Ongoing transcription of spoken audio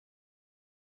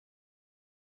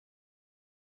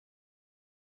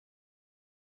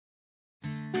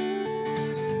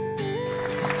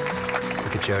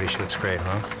Jody, she looks great,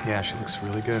 huh? Yeah, she looks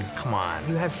really good. Come on,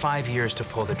 you had 5 years to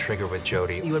pull the trigger with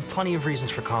Jody. You had plenty of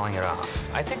reasons for calling it off.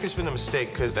 I think there's been a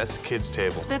mistake, because that's the kids'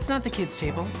 table. That's not the kids'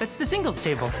 table. That's the singles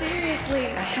table. Seriously,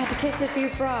 I had to kiss a few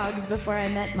frogs before I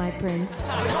met my prince.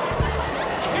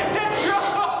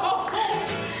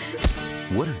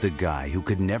 What if the guy who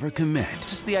could never commit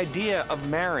Just the idea of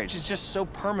marriage is just so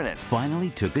permanent. finally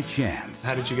took a chance?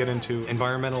 How did you get into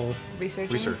environmental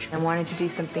research? I wanted to do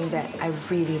something that I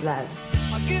really love.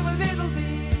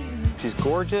 She's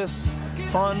gorgeous,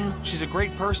 fun, she's a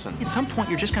great person. At some point,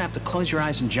 you're just gonna have to close your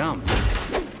eyes and jump.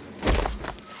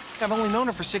 I've only known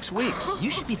her for 6 weeks. You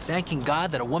should be thanking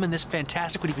God that a woman this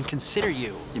fantastic would even consider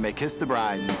you. You may kiss the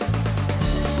bride.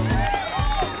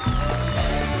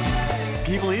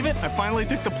 Can you believe it? I finally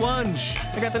took the plunge.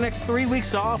 I got the next 3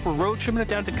 weeks off. We're road tripping it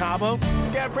down to Cabo.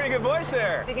 You got a pretty good voice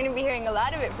there. You're gonna be hearing a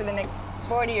lot of it for the next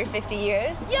 40 or 50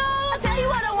 years. Yo, I'll tell you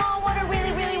what I want, what I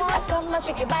really, really want. So much,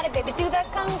 shake your body, baby, do that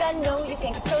conga. No, you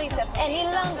can't control yourself any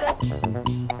longer.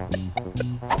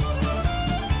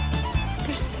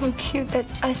 They're so cute.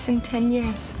 That's us in 10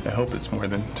 years. I hope it's more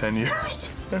than 10 years.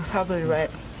 You're probably right.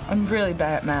 I'm really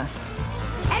bad at math.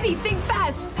 Eddie, think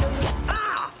fast!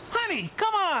 Ah! Honey,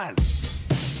 come on!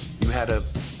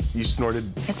 You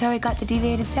snorted. That's how I got the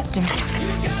deviated septum.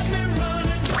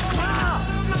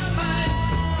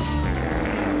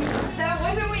 That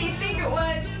wasn't what you think it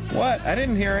was. What? I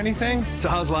didn't hear anything. So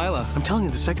how's Lila? I'm telling you,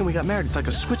 the second we got married, it's like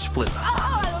a switch flip.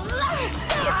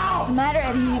 What's the matter,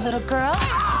 Eddie, you little girl?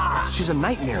 She's a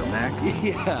nightmare, Mac.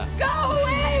 Yeah. Go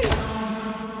away!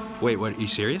 Wait, what, are you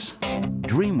serious?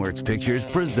 DreamWorks Pictures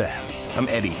presents I'm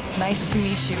Eddie. Nice to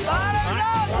meet you.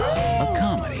 a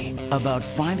comedy about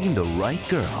finding the right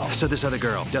girl So this other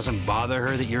girl doesn't bother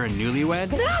her that you're a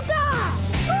newlywed?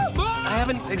 I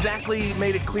haven't exactly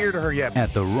made it clear to her yet.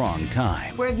 at the wrong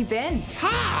time. Where have you been?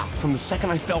 From the second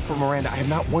I fell for Miranda, I have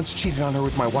not once cheated on her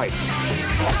with my wife.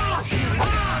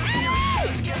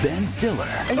 Ben Stiller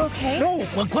Are you okay? No,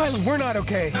 well, Lila, we're not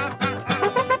okay.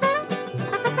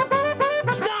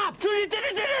 Stop!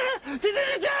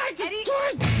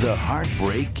 The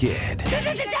Heartbreak Kid.